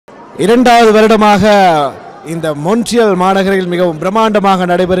இரண்டாவது வருடமாக இந்த மொன்ட்ரியல் மாநகரில் மிகவும் பிரம்மாண்டமாக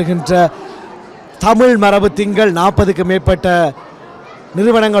நடைபெறுகின்ற தமிழ் மரபு திங்கள் 40க்கும் மேற்பட்ட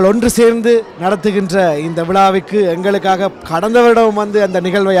நிறுவனங்கள் ஒன்று சேர்ந்து நடத்துகின்ற இந்த விழாவுக்கு எங்களுக்காக கடந்த வருடமும் வந்து அந்த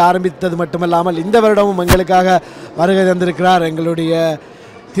நிகழ்வை ஆரம்பித்தது மட்டுமல்லாமல் இந்த வருடமும் எங்களுக்காக வருகை தந்திருக்கிறார் எங்களுடைய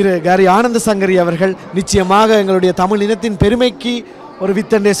திரு கரி ஆனந்தசங்கரி அவர்கள். நிச்சயமாக எங்களுடைய தமிழ் இனத்தின் பெருமைக்கு ஒரு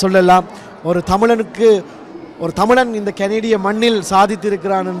வித்தண்டே சொல்லலாம். ஒரு தமிழன் இந்த கனேடிய மண்ணில்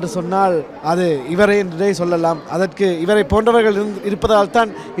சாதித்திருக்கிறான் என்று சொன்னால் அது இவரை என்றே சொல்லலாம். அதற்கு இவரை போன்றவர்கள் இருப்பதால் தான்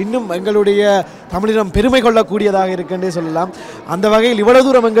இன்னும் எங்களுடைய தமிழினம் பெருமை கொள்ளக்கூடியதாக இருக்கின்றே சொல்லலாம். அந்த வகையில் இவ்வளவு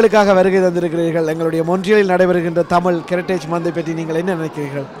தூரம் எங்களுக்காக வருகை தந்திருக்கிறீர்கள். எங்களுடைய மொன்ட்ரியலில் நடைபெறுகின்ற தமிழ் ஹெரிட்டேஜ் மந்தை பற்றி நீங்கள் என்ன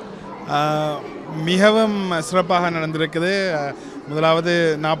நினைக்கிறீர்கள்? மிகவும் சிறப்பாக நடந்திருக்குது. முதலாவது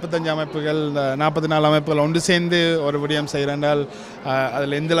 45 அமைப்புகள் 44 அமைப்புகள் ஒன்று சேர்ந்து ஒரு விடயம் செய்கிறால்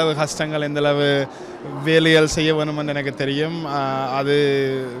அதில் எந்தளவு கஷ்டங்கள் எந்தளவு வேலைகள் செய்ய வேணும்னு எனக்கு தெரியும். அது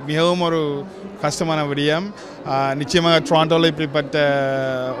மிகவும் ஒரு கஷ்டமான விடயம். நிச்சயமாக டொரண்டோவில் இப்படிப்பட்ட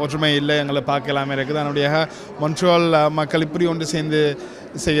ஒற்றுமை இல்லை, எங்களை பார்க்கலாமே இருக்குது. அதனுடைய மொன்ட்ரியல் மக்கள் இப்படி ஒன்று சேர்ந்து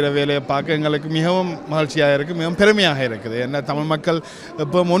செய்கிற வேலையை பார்க்க எங்களுக்கு மிகவும் மகிழ்ச்சியாக இருக்குது, மிகவும் பெருமையாக இருக்குது. என்ன தமிழ் மக்கள்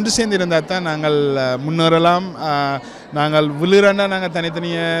இப்போ ஒன்று சேர்ந்து இருந்தால் தான் நாங்கள் முன்னேறலாம். நாங்கள் விழுறன்னா நாங்கள்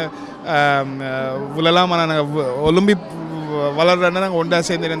தனித்தனியாக விழலாம், ஆனால் நாங்கள் ஒலிம்பி வளர்றன்னா நாங்கள் ஒன்றாக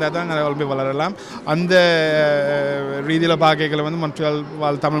சேர்ந்து இருந்தால் தான் நாங்கள் ஒலிம்பி வளரலாம். அந்த ரீதியில் பார்க்கல வந்து மொன்ட்ரியல்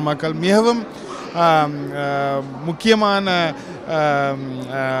வாழ் தமிழ் மக்கள் மிகவும் முக்கியமான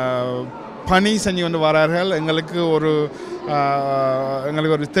பணி செஞ்சு கொண்டு வரார்கள். எங்களுக்கு ஒரு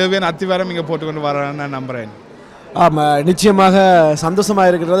தேவையான அத்திவாரம் இங்கே போட்டுக்கொண்டு வரான்னு நான் நம்புகிறேன். ஆமாம், நிச்சயமாக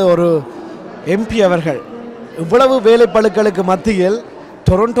சந்தோஷமாக இருக்கிறது. ஒரு எம்பி அவர்கள் இவ்வளவு வேலைப்பளுக்களுக்கு மத்தியில்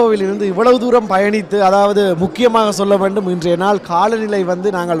டொரண்டோவில் இருந்து இவ்வளவு தூரம் பயணித்து, அதாவது முக்கியமாக சொல்ல வேண்டும், இன்றைய நாள் காலநிலை வந்து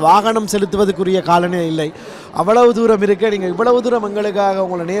நாங்கள் வாகனம் செலுத்துவதற்குரிய காலநிலை இல்லை. அவ்வளவு தூரம் இருக்க நீங்கள் இவ்வளவு தூரம் எங்களுக்காக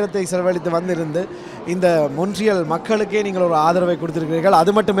உங்களை நேரத்தை செலவழித்து வந்திருந்து இந்த மொன்ட்ரியல் மக்களுக்கே நீங்கள் ஒரு ஆதரவை கொடுத்திருக்கிறீர்கள்.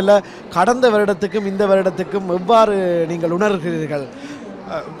 அது மட்டுமில்லை, கடந்த வருடத்துக்கும் இந்த வருடத்துக்கும் எவ்வாறு நீங்கள் உணர்கிறீர்கள்?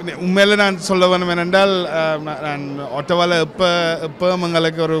 உண்மையில் நான் சொல்ல வேணும் என்னென்றால், நான் ஒட்டவாவில் எப்போ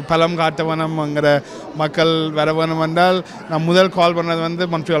எங்களுக்கு ஒரு பலம் காட்ட வேணும்ங்கிற மக்கள் வர வேணும் என்றால் நான் முதல் கால் பண்ணது வந்து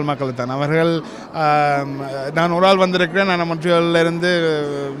மொன்ட்ரியல் மக்கள் தான். அவர்கள் நான் ஒரு ஆள் வந்திருக்கிறேன். நான் மொன்ட்ரியலிருந்து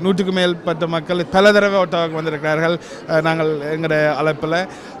 100க்கும் மேற்பட்ட மக்கள் பல தடவை ஒட்டவாவுக்கு வந்திருக்கிறார்கள் நாங்கள் எங்களோட அழைப்பில்.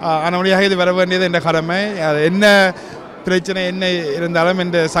 அதனுடைய இது வர வேண்டியது என்ற கடமை. என்ன பிரச்சனை என்ன இருந்தாலும்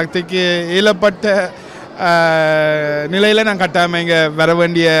இந்த சக்திக்கு இயலப்பட்ட நிலையில் நான் கட்டாமல் இங்கே வர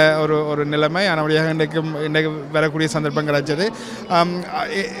வேண்டிய ஒரு நிலைமை. ஆனால் இன்றைக்கு வரக்கூடிய சந்தர்ப்பம் கிடைச்சது.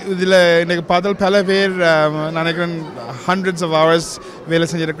 இதில் இன்றைக்கு பார்த்தால் பல பேர் நினைக்கிறேன் hundreds of hours வேலை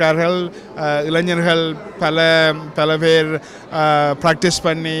செஞ்சிருக்கிறார்கள். இளைஞர்கள் பல பேர் ப்ராக்டிஸ்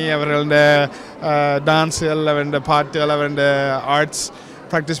பண்ணி அவர்களோட டான்ஸுகள் அவருடைய பாட்டுகள் அவருடைய ஆர்ட்ஸ்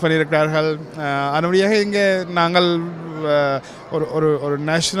ப்ராக்டிஸ் பண்ணியிருக்கிறார்கள். அதனுடைய இங்கே நாங்கள் ஒரு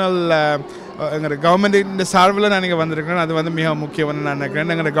நேஷ்னல் எங்களோட கவர்மெண்ட் இந்த சார்பில் நான் இங்கே வந்திருக்கிறேன். அது வந்து மிக முக்கியம்னு நான்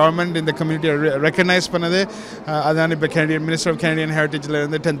நினைக்கிறேன். எங்களோட கவர்மெண்ட் இந்த கம்யூனிட்டியை ரெக்கக்னைஸ் பண்ணது. அதுதான் இப்போ மினிஸ்டர் ஆஃப் கனேடியன்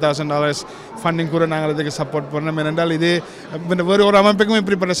ஹெரிட்டேஜிலேருந்து $10,000 ஃபண்டிங் கூட நாங்கள் இதுக்கு சப்போர்ட் பண்ணோம். ஏனென்றால் இது வேறு ஒரு அமைப்புக்கும்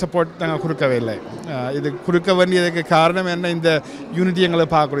இப்படிப்பட்ட சப்போர்ட் நாங்கள் கொடுக்கவே இல்லை. இது கொடுக்க வேண்டியதுக்கு காரணம் என்ன, இந்த யூனிட்டி எங்களை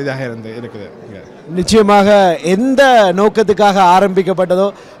பார்க்கக்கூடியதாக இருக்குது. நிச்சயமாக எந்த நோக்கத்துக்காக ஆரம்பிக்கப்பட்டதோ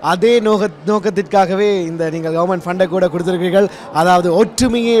அதே நோக்கத்திற்காகவே இந்த நீங்கள் கவர்மெண்ட் ஃபண்டை கூட கொடுத்துருக்கிறீர்கள். அதாவது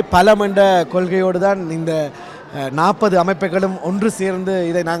ஒற்றுமையே பலம் என்ற கொள்கையோடு தான் இந்த 40 அமைப்புகளும் ஒன்று சேர்ந்து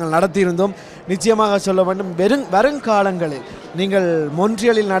இதை நாங்கள் நடத்தியிருந்தோம். நிச்சயமாக சொல்ல வேண்டும், வருங்காலங்களில் நீங்கள்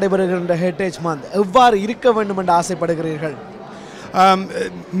மொன்ட்ரியலில் நடைபெறுகின்ற ஹெரிட்டேஜ் மந்த் எவ்வாறு இருக்க வேண்டும் என்று ஆசைப்படுகிறீர்கள்?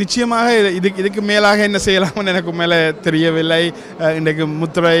 நிச்சயமாக இதுக்கு மேலாக என்ன செய்யலாம்னு எனக்கு மேலே தெரியவில்லை. இன்றைக்கு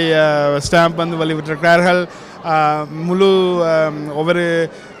முத்திரை ஸ்டாம்ப் வந்து வெளியிட்டிருக்கிறார்கள். முழு ஒவ்வொரு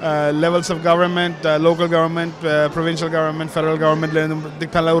levels of government, local government, provincial government, federal கவர்மெண்ட்லேருந்து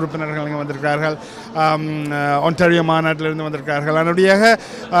பல உறுப்பினர்கள் இங்கே வந்திருக்கிறார்கள். ஒன்டாரியோ மாநாட்டிலிருந்து வந்திருக்கிறார்கள். அதனுடைய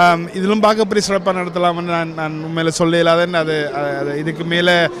இதிலும் பார்க்கப்படி சிறப்பாக நடத்தலாம்னு நான் உண்மையில் சொல்ல இல்லாதன்னு. அது இதுக்கு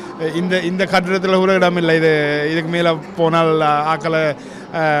மேலே இந்த கட்டிடத்தில் கூட இடமில்லை. இதுக்கு மேலே போனால் ஆக்களை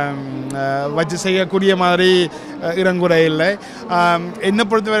வச்சு செய்யக்கூடிய மாதிரி இறங்குறை இல்லை. என்னை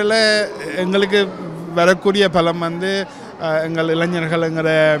பொறுத்தவரையில் எங்களுக்கு வரக்கூடிய பலம் வந்து எங்கள் இளைஞர்கள்ங்கிற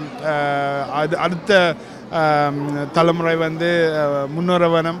அடுத்த தலைமுறை வந்து முன்னேற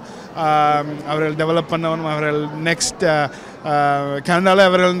வேணும். அவர்கள் டெவலப் பண்ணணும். அவர்கள் நெக்ஸ்ட் கனடாவில்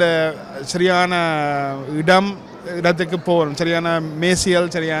அவர்கள சரியான இடம் இடத்துக்கு போகணும், சரியான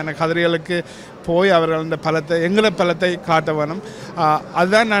மேசியல் சரியான கதிரியலுக்கு போய் அவர்கள் பலத்தை எங்களை பலத்தை காட்ட வேணும்.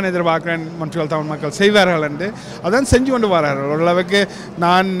 அதுதான் நான் எதிர்பார்க்குறேன் மொன்ட்ரியால் தமிழ் மக்கள் செய்வார்கள் என்று அதான் செஞ்சு கொண்டு வரார்கள். ஓரளவுக்கு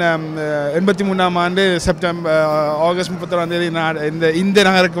நான் 83ஆம் ஆண்டு ஆகஸ்ட் 31ஆம் நான் இந்த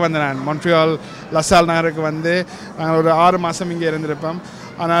நகருக்கு வந்தேன். நான் மொன்ட்ரியால் லசால் நகருக்கு வந்து நாங்கள் ஒரு 6 மாதம் இங்கே இருந்திருப்போம்.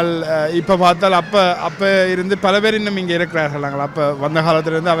 ஆனால் இப்போ பார்த்தால் அப்போ இருந்து பல பேர் இன்னும் இங்கே இருக்கிறார்கள். நாங்கள் அப்போ வந்த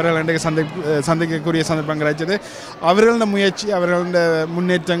காலத்திலிருந்து அவர்கள் இன்றைக்கு சந்திக்கக்கூடிய சந்தர்ப்பம் கிடைச்சது. அவர்களோட முயற்சி, அவர்களோட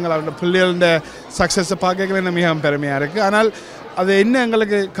முன்னேற்றங்கள், அவரோட பிள்ளைகளோட சக்ஸஸை பார்க்கல இன்னும் மிகவும் பெருமையாக இருக்குது. ஆனால் அது என்ன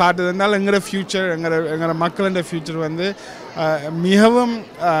எங்களுக்கு காட்டுதுனால் எங்களோட ஃப்யூச்சர், எங்களோட மக்களோட ஃப்யூச்சர் வந்து மிகவும்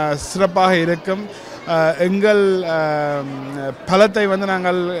சிறப்பாக இருக்கும். எங்கள் பலத்தை வந்து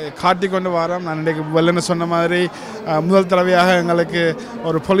நாங்கள் காட்டிக்கொண்டு வரோம். நான் இன்றைக்கு வெள்ளன்னு சொன்ன மாதிரி முதல் தடவையாக எங்களுக்கு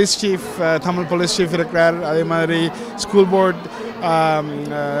ஒரு police chief, Tamil police chief இருக்கிறார். அதே மாதிரி ஸ்கூல் போர்ட்,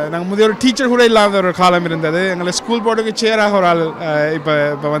 நாங்கள் முந்தைய ஒரு டீச்சர் கூட இல்லாத ஒரு காலம் இருந்தது. எங்களை ஸ்கூல் போர்டுக்கு சேராக ஒரு ஆள்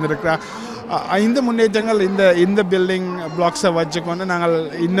இப்போ வந்திருக்கிறார். இந்த முன்னேற்றங்கள் இந்த பில்டிங் பிளாக்ஸை வச்சுக்கொண்டு நாங்கள்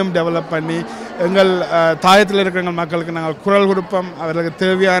இன்னும் டெவலப் பண்ணி எங்கள் தாயத்தில் இருக்கிற எங்கள் மக்களுக்கு நாங்கள் குரல் கொடுப்போம். அவர்களுக்கு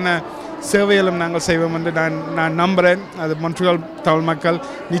தேவையான சேவைகளும் நாங்கள் செய்வோம் என்று நான் நம்புகிறேன். அது மொன்ட்ரியால் தமிழ் மக்கள்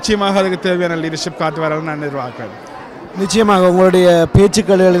நிச்சயமாக அதுக்கு தேவையான லீடர்ஷிப் காட்டுவார்கள் நான் எதிர்பார்க்கிறேன். நிச்சயமாக உங்களுடைய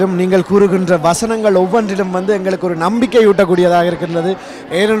பேச்சுக்களிலும் நீங்கள் கூறுகின்ற வசனங்கள் ஒவ்வொன்றிலும் வந்து எங்களுக்கு ஒரு நம்பிக்கை ஊட்டக்கூடியதாக இருக்கின்றது.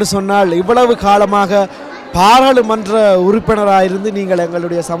 ஏனென்று சொன்னால் இவ்வளவு காலமாக பாராளுமன்ற உறுப்பினராக இருந்து நீங்கள்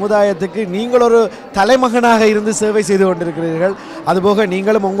எங்களுடைய சமுதாயத்துக்கு நீங்கள் ஒரு தலைமகனாக இருந்து சேவை செய்து கொண்டிருக்கிறீர்கள். அதுபோக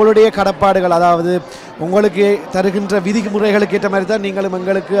நீங்களும் உங்களுடைய கடப்பாடுகள், அதாவது உங்களுக்கு தருகின்ற விதிமுறைகளுக்கு ஏற்ற மாதிரி தான் நீங்களும்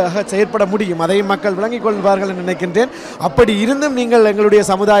எங்களுக்காக செயற்பட முடியும். அதையும் மக்கள் விளங்கிக் கொள்வார்கள் என்று நினைக்கின்றேன். அப்படி இருந்தும் நீங்கள் எங்களுடைய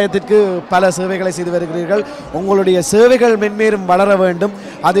சமுதாயத்திற்கு பல சேவைகளை செய்து வருகிறீர்கள். உங்களுடைய சேவைகள் மென்மேலும் வளர வேண்டும்.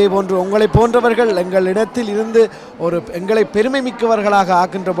 அதே போன்று உங்களை போன்றவர்கள் எங்கள் இடத்தில் இருந்து எங்களை பெருமை மிக்கவர்களாக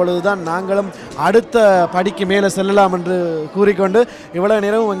ஆக்கின்ற பொழுதுதான் நாங்களும் அடுத்த படிக்கு மேலே செல்லலாம் என்று கூறிக்கொண்டு இவ்வளவு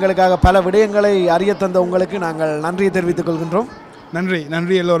நேரம் எங்களுக்காக பல விடயங்களை அறிய தந்த உங்களுக்கு நாங்கள் நன்றியை தெரிவித்துக் கொள்கின்றோம்.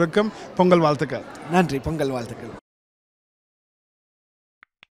 நன்றி எல்லோருக்கும். பொங்கல் வாழ்த்துக்கள். நன்றி, பொங்கல் வாழ்த்துக்கள்.